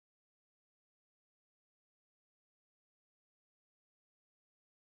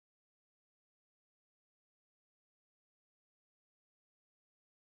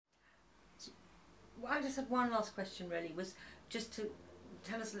Well, I just had one last question really, was just to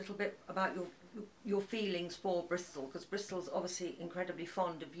tell us a little bit about your feelings for Bristol, because Bristol's obviously incredibly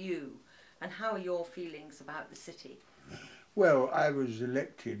fond of you, and how are your feelings about the city? Well, I was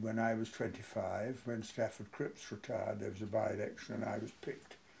elected when I was 25, when Stafford Cripps retired. There was a by-election and I was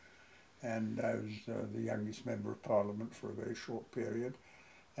picked. And I was the youngest member of Parliament for a very short period.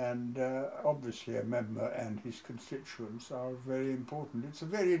 And obviously a member and his constituents are very important. It's a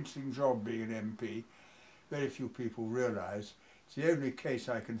very interesting job being an MP. Very few people realise. It's the only case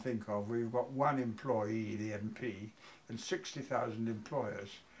I can think of where you've got one employee, the MP, and 60,000 employers.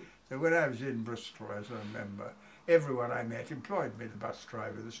 So when I was in Bristol as a member, everyone I met employed me, the bus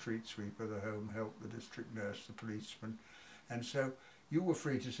driver, the street sweeper, the home help, the district nurse, the policeman. And so you were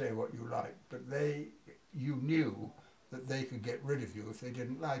free to say what you liked, but you knew that they could get rid of you if they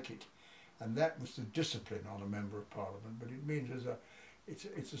didn't like it. And that was the discipline on a member of Parliament, but it means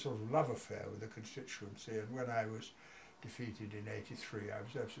it's a sort of love affair with the constituency. And when I was defeated in '83, I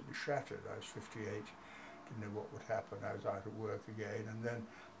was absolutely shattered. I was 58, didn't know what would happen. I was out of work again, and then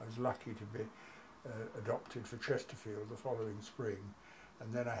I was lucky to be adopted for Chesterfield the following spring,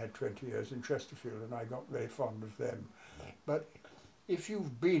 and then I had 20 years in Chesterfield, and I got very fond of them. But if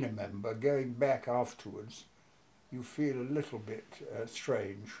you've been a member, going back afterwards, you feel a little bit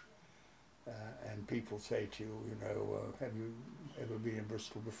strange, and people say to you, you know, have you ever been in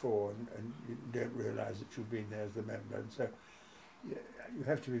Bristol before? And you don't realise that you've been there as a member, and so you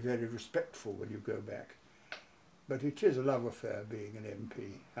have to be very respectful when you go back. But it is a love affair being an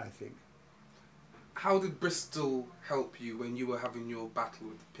MP, I think. How did Bristol help you when you were having your battle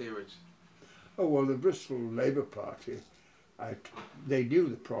with the peerage? Oh, well, the Bristol Labour Party, they knew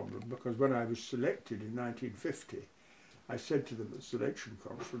the problem, because when I was selected in 1950, I said to them at the selection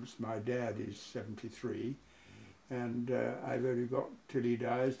conference, my dad is 73, and I've only got till he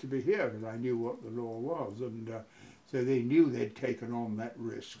dies to be here, because I knew what the law was, and so they knew they'd taken on that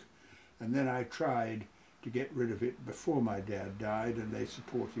risk. And then I tried to get rid of it before my dad died, and they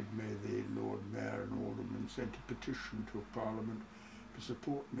supported me. The Lord Mayor and Alderman sent a petition to Parliament to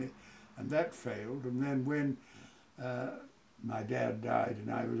support me, and that failed. And then when my dad died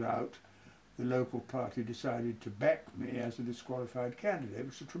and I was out, the local party decided to back me as a disqualified candidate. It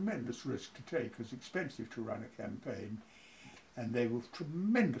was a tremendous risk to take. It was expensive to run a campaign, and they were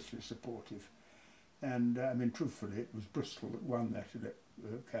tremendously supportive. And I mean, truthfully, it was Bristol that won that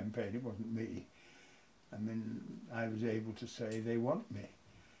campaign, it wasn't me. I mean, I was able to say they want me,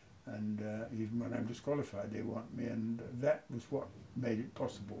 and even when I'm disqualified they want me, and that was what made it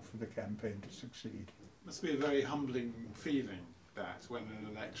possible for the campaign to succeed. It must be a very humbling feeling, that when an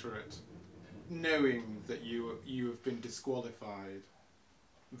electorate, knowing that you have been disqualified,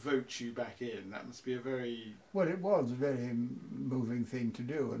 vote you back in. That must be a very... Well, it was a very moving thing to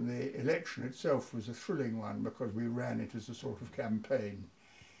do, and the election itself was a thrilling one, because we ran it as a sort of campaign,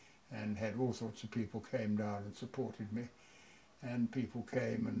 and had all sorts of people came down and supported me, and people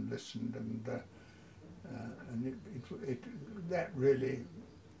came and listened, and that really,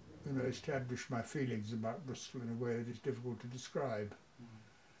 you know, established my feelings about Bristol in a way that is difficult to describe.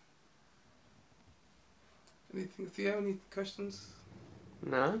 Anything, Theo? Any questions?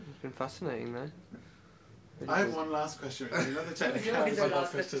 No, it's been fascinating though. I have one last question. Another technicality.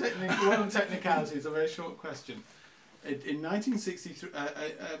 One technicality is a very short question. In 1963,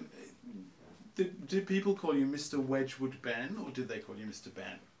 did people call you Mr. Wedgewood Benn, or did they call you Mr.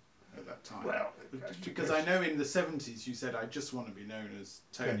 Benn at that time? Well, because I know in the 70s you said, I just want to be known as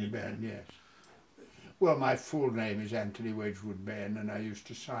Tony Benn. Yes. Well, my full name is Anthony Wedgewood Benn, and I used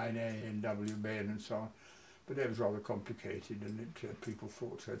to sign A and W Benn and so on. But that was rather complicated, and people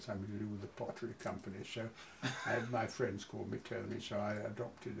thought it had something to do with the pottery company, so my friends called me Tony, so I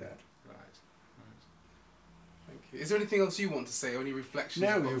adopted that. Right. Thank you. Is there anything else you want to say, or any reflections?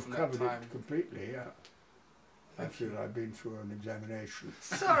 No, you've covered it completely, yeah. I feel I've been through an examination.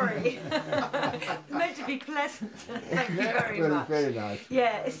 Sorry. Meant to be pleasant. Thank you very much. Very nice.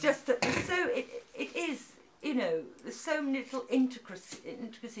 Yeah, it's just that it is, you know, there's so many little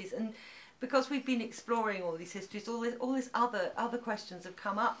intricacies, and because we've been exploring all these histories, all this other questions have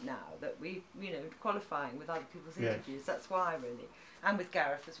come up now that we, you know, qualifying with other people's interviews. That's why, really, and with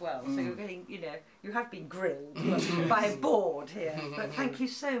Gareth as well. So you're getting, you know, you have been grilled by a board here. But thank you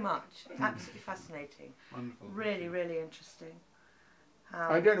so much. Absolutely fascinating. Wonderful. Really, really interesting.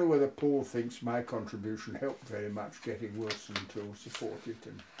 I don't know whether Paul thinks my contribution helped very much getting Wilson to support it.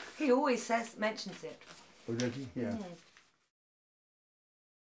 And he always mentions it. oh, does he? Yeah.